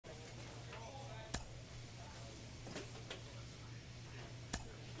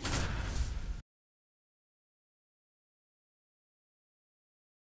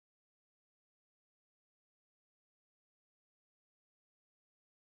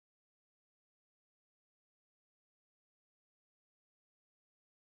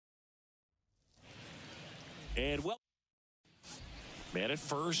And well, man at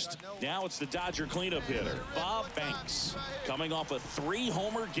first. Now it's the Dodger cleanup hitter, Bob Banks, coming off a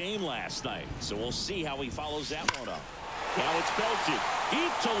 3-homer game last night. So we'll see how he follows that one up. Now it's belted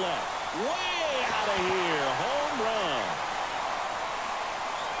deep to left, way out of here, home run.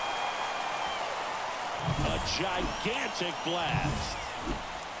 A gigantic blast.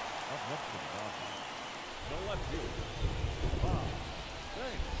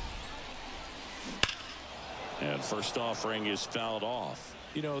 And first offering is fouled off.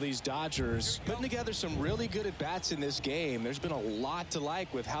 You know, these Dodgers putting together some really good at-bats in this game. There's been a lot to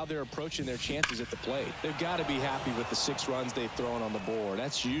like with how they're approaching their chances at the plate. They've got to be happy with the 6 runs they've thrown on the board.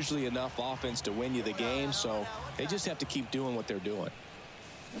 That's usually enough offense to win you the game, so they just have to keep doing what they're doing.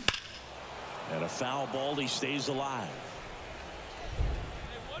 And a foul ball, he stays alive.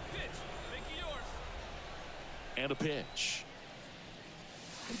 Hey, one pitch. Make it yours. And a pitch.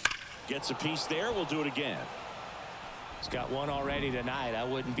 Gets a piece there. We'll do it again. He's got one already tonight. I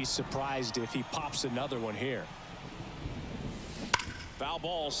wouldn't be surprised if he pops another one here. Foul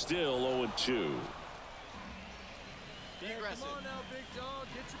ball, still 0-2. Be aggressive. Come on now, big dog.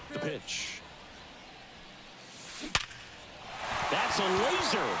 Get The your pitch. pitch. That's a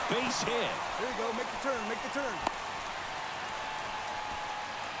laser base hit. There you go. Make the turn. Make the turn.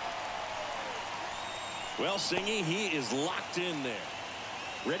 Well, Singy, he is locked in there.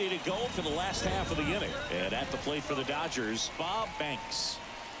 Ready to go for the last half of the inning. And at the plate for the Dodgers, Bob Banks.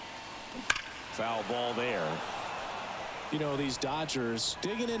 Foul ball there. You know, these Dodgers,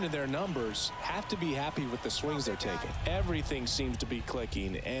 digging into their numbers, have to be happy with the swings they're taking. Everything seems to be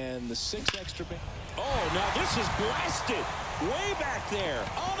clicking, and the 6 extra... Oh, now this is blasted. Way back there.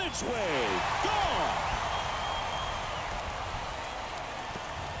 On its way. Gone.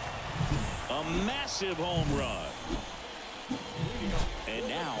 A massive home run. And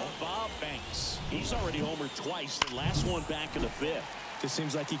now, Bob Banks. He's already homered twice, the last one back in the 5th. Just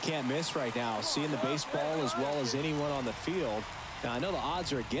seems like he can't miss right now, seeing the baseball as well as anyone on the field. Now, I know the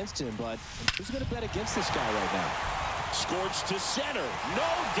odds are against him, but who's going to bet against this guy right now? Scorched to center.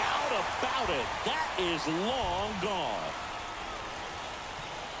 No doubt about it. That is long gone.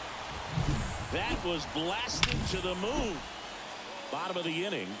 That was blasted to the moon. Bottom of the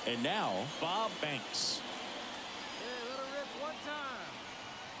inning, and now Bob Banks.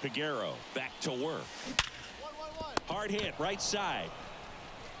 Piguero back to work. Hard hit right side.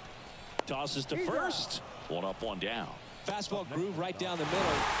 Tosses to first. One up, one down. Fastball groove right down the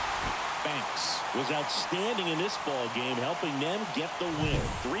middle. Banks was outstanding in this ball game, helping them get the win.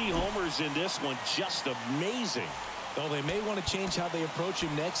 3 homers in this one, just amazing. Though they may want to change how they approach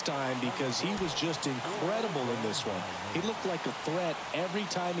him next time because he was just incredible in this one. He looked like a threat every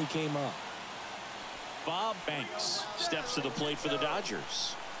time he came up. Bob Banks steps to the plate for the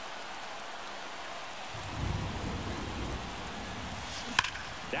Dodgers.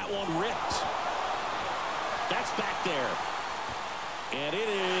 That one ripped. That's back there. And it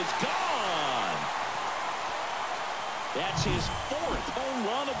is gone. That's his 4th home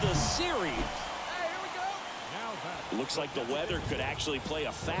run of the series. Hey, here we go. Now that. Looks like the weather could actually play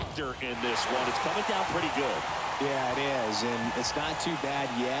a factor in this one. It's coming down pretty good. Yeah, it is, and it's not too bad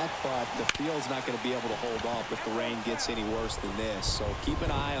yet, but the field's not going to be able to hold off if the rain gets any worse than this. So keep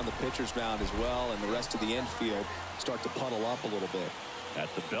an eye on the pitcher's mound as well, and the rest of the infield start to puddle up a little bit. At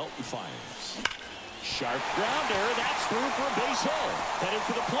the belt and fires. Sharp grounder. That's through for a base hit. Headed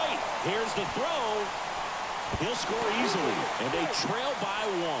for the plate. Here's the throw. He'll score easily, and they trail by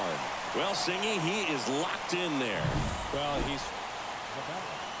 1. Well, Singy, he is locked in there. Well, he's...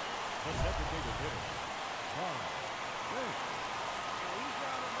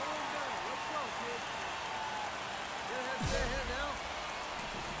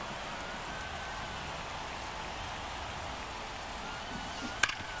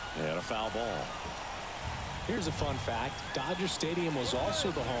 And a foul ball. Here's a fun fact. Dodger Stadium was also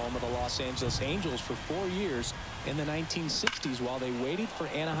the home of the Los Angeles Angels for 4 years in the 1960s while they waited for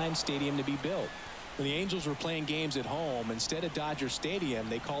Anaheim Stadium to be built. When the Angels were playing games at home, instead of Dodger Stadium,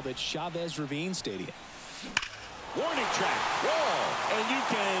 they called it Chavez Ravine Stadium. Warning track. Whoa. And you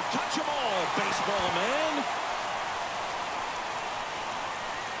can touch them all, baseball man.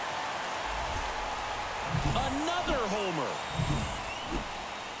 Another homer.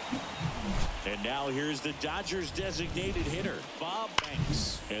 And now here's the Dodgers designated hitter, Bob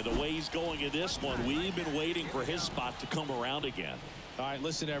Banks. And the way he's going in this one, we've been waiting for his spot to come around again. All right,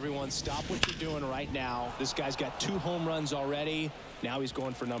 listen, everyone, stop what you're doing right now. This guy's got 2 home runs already. Now he's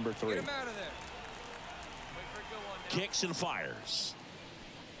going for number 3. Get him out of there. Wait for a good one now. Kicks and fires.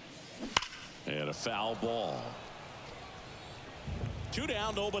 And a foul ball. 2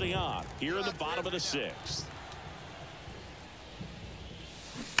 down, nobody on. Here in the bottom of the 6th.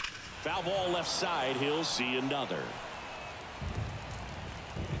 Foul ball left side. He'll see another.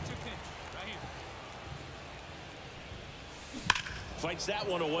 Fights that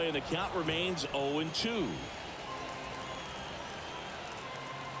one away, and the count remains 0-2.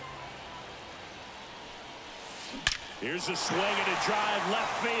 Here's a swing and a drive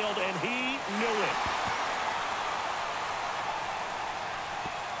left field, and he knew it.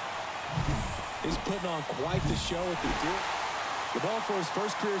 He's putting on quite the show at the deal. The ball for his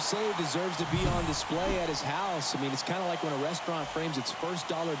first career save deserves to be on display at his house. I mean, it's kind of like when a restaurant frames its first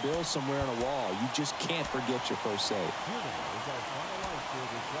dollar bill somewhere on a wall. You just can't forget your first save.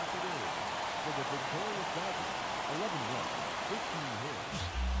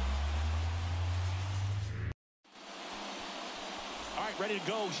 All right, ready to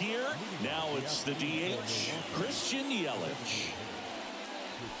go here. Now it's the DH, Christian Yelich.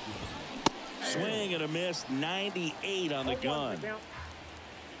 Swing and a miss, 98 on the gun.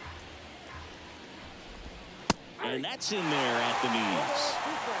 And that's in there at the knees.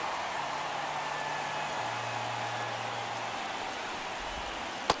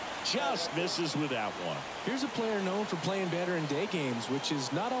 Just misses with that one. Here's a player known for playing better in day games, which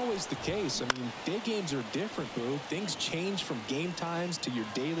is not always the case. I mean, day games are different, Boo. Things change from game times to your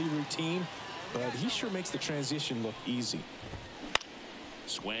daily routine, but he sure makes the transition look easy.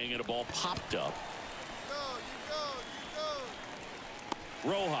 Swing and a ball popped up.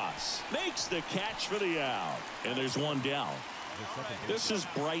 Rojas makes the catch for the out. And there's one down. This is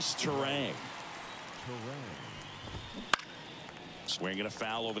Bryce Terang. Swing and a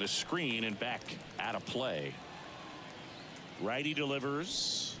foul over the screen and back out of play. Righty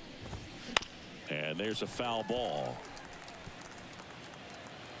delivers. And there's a foul ball.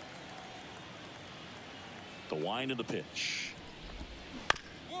 The wind of the pitch.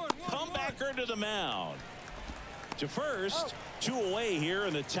 Comebacker to the mound. To first. 2 away here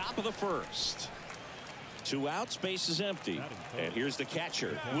in the top of the first. 2 outs, base is empty. And here's the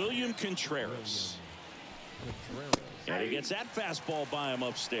catcher, William Contreras. And he gets that fastball by him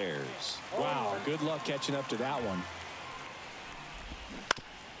upstairs. Wow, good luck catching up to that one.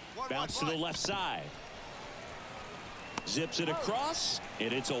 Bounce to the left side. Zips it across,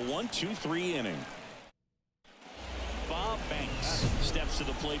 and it's a 1-2-3 inning. Bob Banks steps to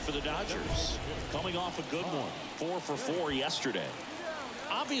the plate for the Dodgers. Coming off a good one. 4 for 4 yesterday.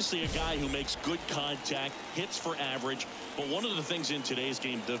 Obviously a guy who makes good contact, hits for average, but one of the things in today's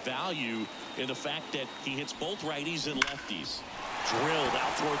game, the value in the fact that he hits both righties and lefties. Drilled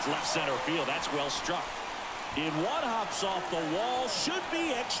out towards left center field. That's well struck. In one, hops off the wall, should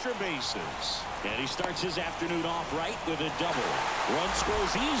be extra bases. And he starts his afternoon off right with a double. Run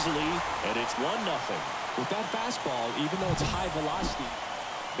scores easily, and it's 1-0. With that fastball, even though it's high velocity.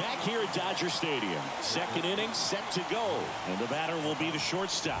 Back here at Dodger Stadium. Second inning set to go. And the batter will be the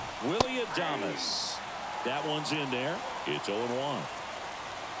shortstop, Willie Adames. That one's in there. It's 0-1.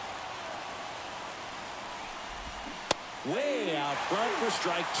 Way out front for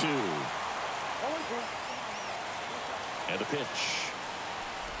strike 2. And the pitch.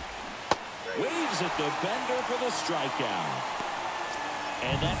 Waves at the bender for the strikeout.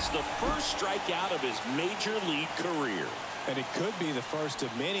 And that's the first strikeout of his major league career. And it could be the first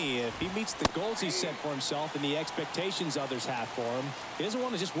of many if he meets the goals he set for himself and the expectations others have for him. He doesn't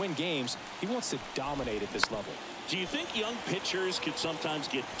want to just win games. He wants to dominate at this level. Do you think young pitchers can sometimes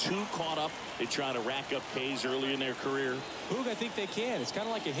get too caught up in trying to rack up Ks early in their career? Boog, I think they can. It's kind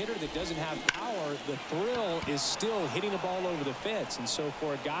of like a hitter that doesn't have power. The thrill is still hitting the ball over the fence. And so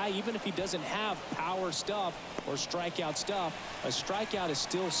for a guy, even if he doesn't have power stuff or strikeout stuff, a strikeout is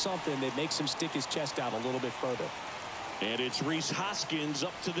still something that makes him stick his chest out a little bit further. And it's Rhys Hoskins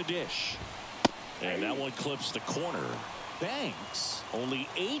up to the dish. And that one clips the corner. Banks, only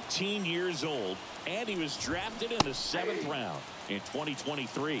 18 years old, and he was drafted in the 7th round in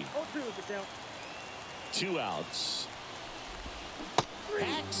 2023. 2 outs.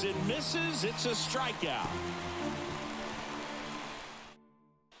 Hacks and misses. It's a strikeout.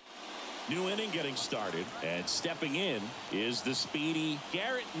 New inning getting started, and stepping in is the speedy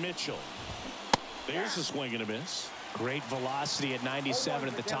Garrett Mitchell. There's a swing and a miss. Great velocity at 97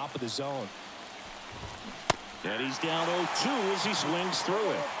 at the top of the zone. And he's down 0-2 as he swings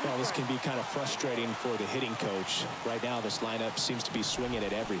through it. Well, this can be kind of frustrating for the hitting coach. Right now, this lineup seems to be swinging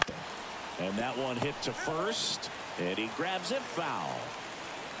at everything. And that one hit to first, and he grabs it foul.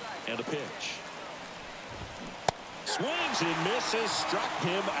 And the pitch. Swings and misses, struck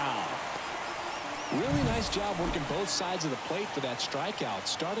him out. Really nice job working both sides of the plate for that strikeout.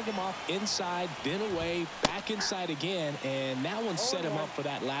 Started him off inside, then away, back inside again, and that one set him up for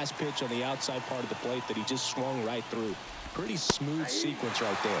that last pitch on the outside part of the plate that he just swung right through. Pretty smooth sequence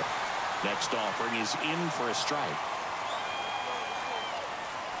right there. Next offering is in for a strike.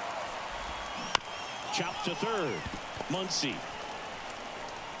 Chop to third. Muncy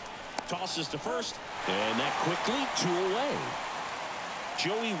tosses to first, and that quickly 2 away.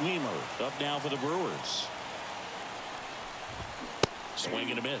 Joey Wiemer up now for the Brewers. Swing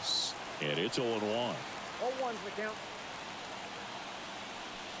and a miss, and it's 0-1. 0-1's the count.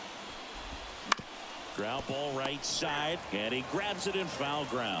 Ground ball right side, and he grabs it in foul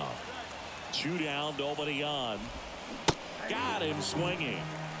ground. 2 down, nobody on. Got him swinging.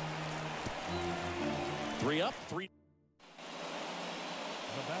 3 up, 3.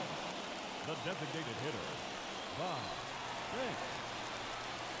 The batter, the designated hitter, Bob Banks.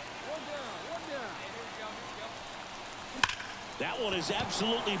 1 down, 1 down. That one is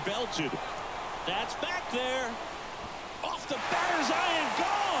absolutely belted. That's back there. Off the batter's eye and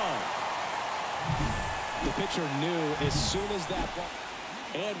gone. The pitcher knew as soon as that ball.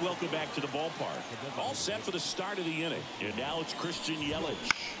 And welcome back to the ballpark. All set for the start of the inning. And now it's Christian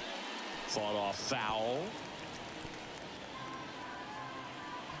Yelich. Fought off foul.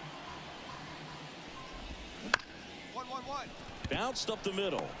 Bounced up the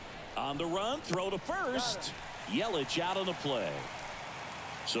middle. On the run, throw to first. Yelich out on the play.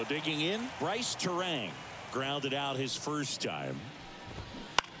 So digging in, Bryce Terang. Grounded out his first time.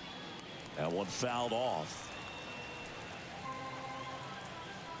 That one fouled off.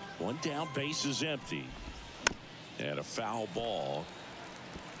 1 down, base is empty. And a foul ball.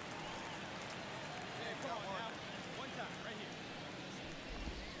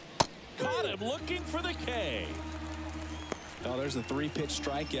 Caught him looking for the K. Oh, there's a 3-pitch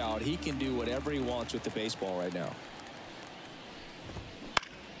strikeout. He can do whatever he wants with the baseball right now.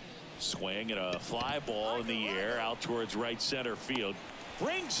 Swing and a fly ball in the air out towards right center field.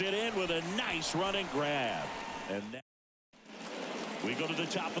 Brings it in with a nice running grab. And now we go to the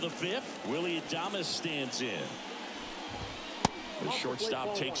top of the 5th. Willie Adames stands in. The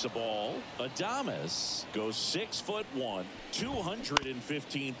shortstop takes the ball. Adames goes 6'1",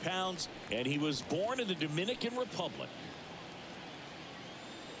 215 pounds, and he was born in the Dominican Republic.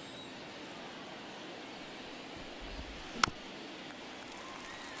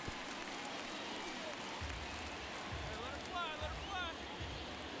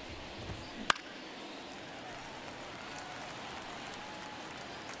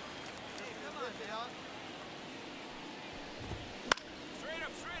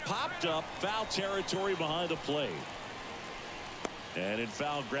 Popped up, foul territory behind the plate. And in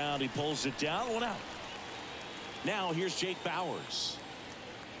foul ground, he pulls it down. 1 out. Now here's Jake Bauers.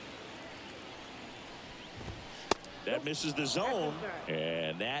 That misses the zone,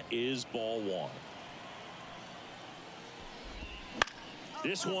 and that is ball 1.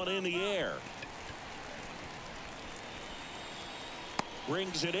 This one in the air.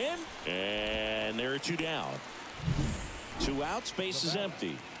 Brings it in, and there are 2 down. 2 outs, base is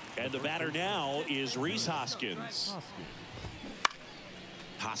empty. And the batter now is Rhys Hoskins.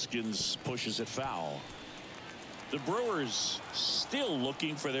 Hoskins pushes it foul. The Brewers still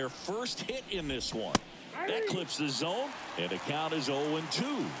looking for their first hit in this one. That clips the zone, and the count is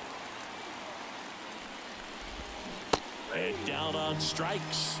 0-2. And down on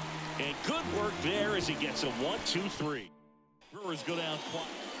strikes. And good work there as he gets a 1-2-3. Brewers go down quiet.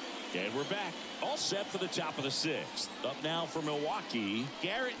 And we're back. All set for the top of the 6th. Up now for Milwaukee,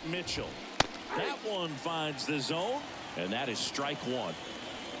 Garrett Mitchell. That one finds the zone, and that is strike 1.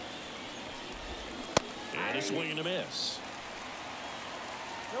 And a swing and a miss.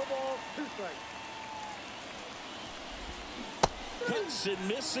 No ball, 2 strikes. Cuts and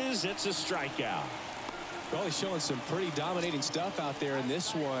misses. It's a strikeout. Well, he's showing some pretty dominating stuff out there in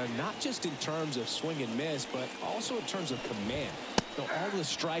this one, not just in terms of swing and miss, but also in terms of command. So all the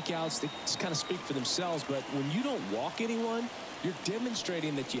strikeouts, they just kind of speak for themselves, but when you don't walk anyone, you're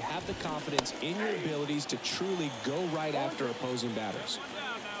demonstrating that you have the confidence in your abilities to truly go right after opposing batters.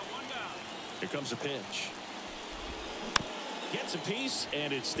 Here comes a pitch. Gets a piece,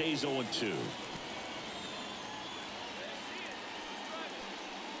 and it stays 0-2.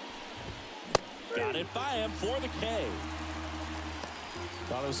 Got it by him for the K.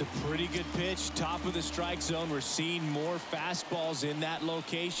 Thought it was a pretty good pitch. Top of the strike zone. We're seeing more fastballs in that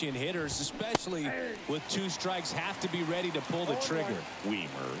location. Hitters, especially with 2 strikes, have to be ready to pull the trigger. Wiemer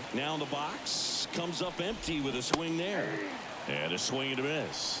now in the box. Comes up empty with a swing there. And a swing and a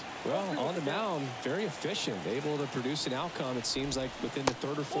miss. Well, on the mound, very efficient. Able to produce an outcome, it seems like, within the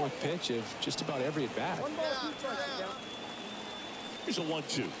 3rd or 4th pitch of just about every at-bat. 1 ball, 2 strikes. Here's a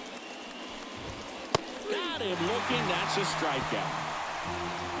 1-2. Got him looking. That's a strikeout.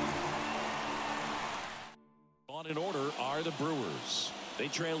 On in order are the Brewers. They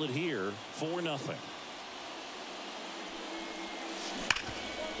trail it here 4-0.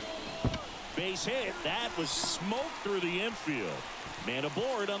 Base hit. That was smoked through the infield. Man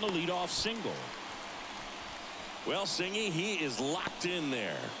aboard on the leadoff single. Well, Singy, he is locked in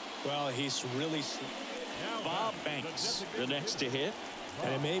there. Well, he's really... Bob Banks, the next to hit.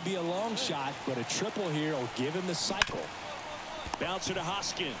 And it may be a long shot, but a triple here will give him the cycle. Bouncer to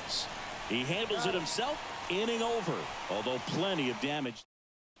Hoskins. He handles it himself. Inning over, although plenty of damage.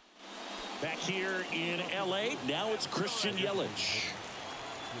 Back here in L.A., now it's Christian Yelich.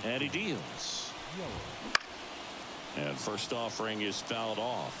 And he deals. And first offering is fouled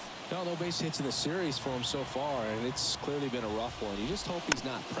off. No base hits in the series for him so far, and it's clearly been a rough one. You just hope he's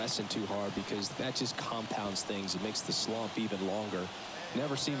not pressing too hard, because that just compounds things. It makes the slump even longer.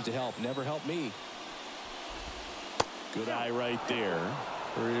 Never seemed to help. Never helped me. Good eye right there.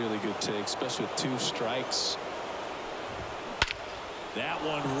 Really good take, especially with 2 strikes. That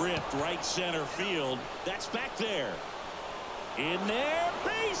one ripped right center field. That's back there. In there,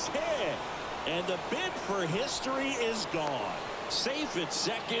 base hit. And the bid for history is gone. Safe at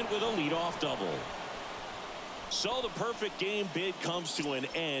second with a leadoff double. So the perfect game bid comes to an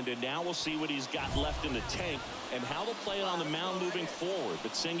end, and now we'll see what he's got left in the tank and how they'll play it on the mound moving forward.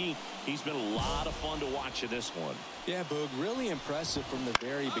 But Singy, he's been a lot of fun to watch in this one. Yeah, Boog, really impressive from the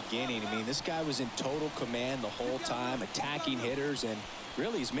very beginning. I mean, this guy was in total command the whole time, attacking hitters, and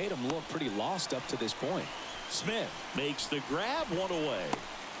really he's made them look pretty lost up to this point. Smith makes the grab, 1 away.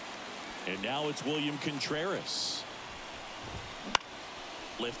 And now it's William Contreras.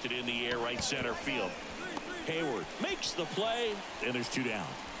 Lifted in the air, right center field. Hayward makes the play, and there's 2 down.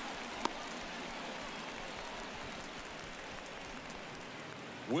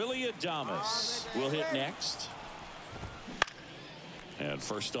 Willie Adames will hit next. And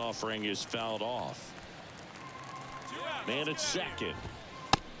first offering is fouled off. Man at second.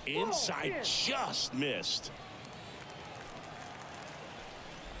 Inside, just missed.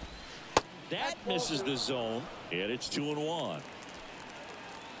 That misses the zone, and it's 2-1.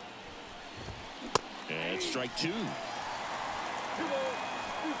 And strike 2.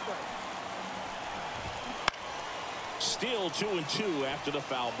 Still 2-2 after the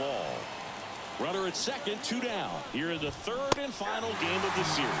foul ball. Runner at second, 2 down. Here in the 3rd and final game of the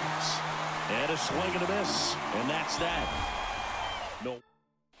series. And a swing and a miss. And that's that. No.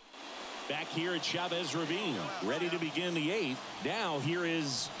 Back here at Chavez Ravine, ready to begin the 8th. Now here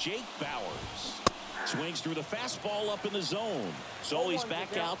is Jake Bauers. Swings through the fastball up in the zone. So he's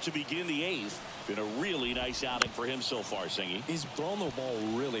back out to begin the 8th. Been a really nice outing for him so far, Singy. He's thrown the ball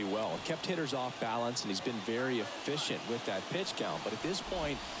really well. Kept hitters off balance, and he's been very efficient with that pitch count. But at this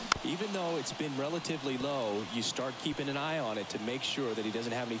point, even though it's been relatively low, you start keeping an eye on it to make sure that he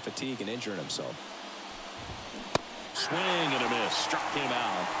doesn't have any fatigue and injuring himself. Swing and a miss. Struck him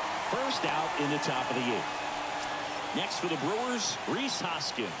out. First out in the top of the 8th. Next for the Brewers, Rhys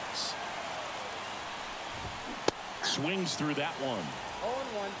Hoskins. Swings through that one.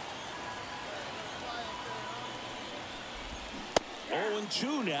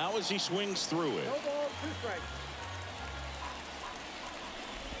 0-2 now as he swings through it. No ball, 2 strikes.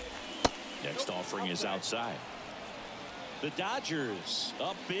 Next offering is outside. The Dodgers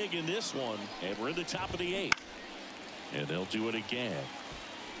up big in this one, and we're in the top of the 8th. And they'll do it again.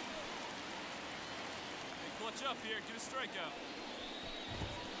 Clutch up here, get a strikeout.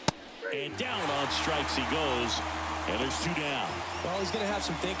 And down on strikes he goes. And there's 2 down. Well, he's going to have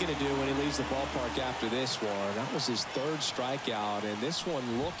some thinking to do when he leaves the ballpark after this one. That was his 3rd strikeout, and this one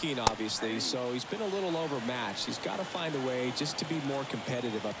looking, obviously, so he's been a little overmatched. He's got to find a way just to be more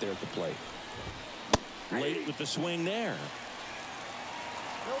competitive up there at the plate. Late with the swing there.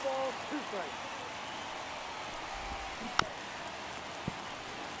 No ball, 2 strikes.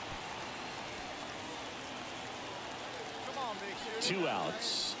 Come on, big shooter. 2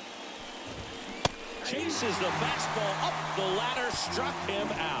 outs. Chases the fastball up the ladder, struck him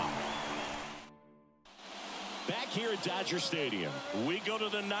out. Back here at Dodger Stadium, we go to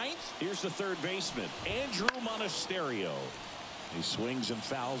the 9th. Here's the 3rd baseman, Andrew Monasterio. He swings and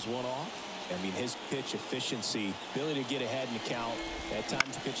fouls one off. I mean, his pitch efficiency, ability to get ahead in the count, at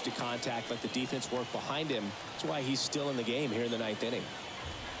times pitch to contact, let the defense work behind him. That's why he's still in the game here in the 9th inning.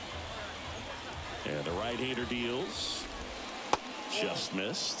 And the right-hander deals. Just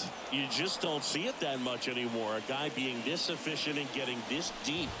missed. You just don't see it that much anymore. A guy being this efficient and getting this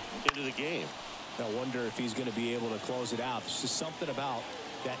deep into the game. I wonder if he's going to be able to close it out. There's just something about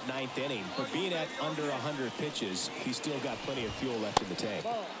that 9th inning. But being at under 100 pitches, he's still got plenty of fuel left in the tank.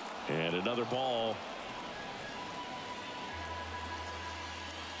 And another ball.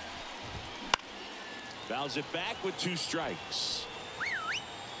 Fouls it back with 2 strikes.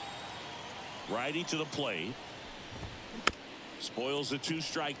 Righty to the plate. Spoils the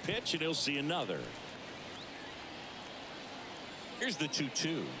 2-strike pitch, and he'll see another. Here's the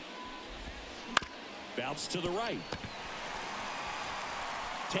 2-2. Bounce to the right.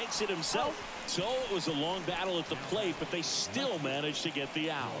 Takes it himself. So it was a long battle at the plate, but they still managed to get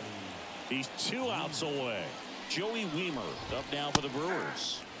the out. He's 2 outs away. Joey Wiemer up now for the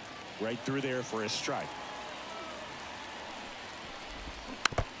Brewers. Right through there for a strike.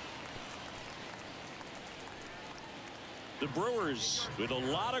 The Brewers with a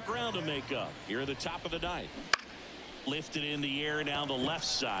lot of ground to make up here at the top of the ninth. Lifted in the air down the left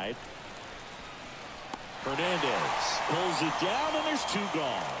side. Hernandez pulls it down, and there's 2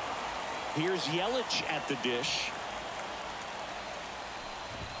 gone. Here's Yelich at the dish.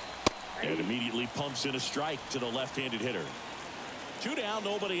 And immediately pumps in a strike to the left-handed hitter. 2 down,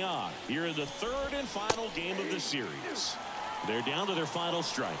 nobody on. Here in the 3rd and final game of the series. They're down to their final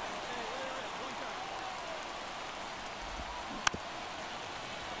strike.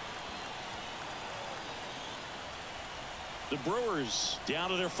 The Brewers down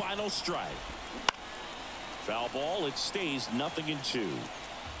to their final strike. Foul ball. It stays 0-2.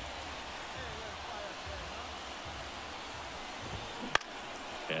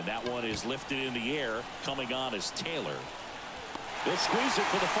 And that one is lifted in the air. Coming on is Taylor. They'll squeeze it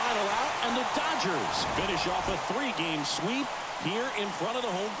for the final out, and the Dodgers finish off a 3-game sweep here in front of the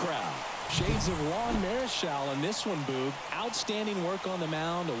home crowd. Shades of Juan Marichal in this one, Boog. Outstanding work on the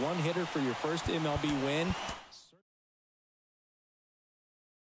mound. A 1-hitter for your first MLB win.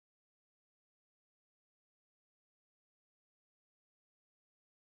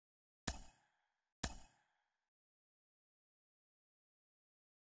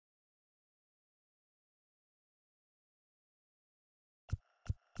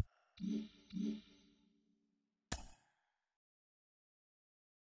 Mm-hmm.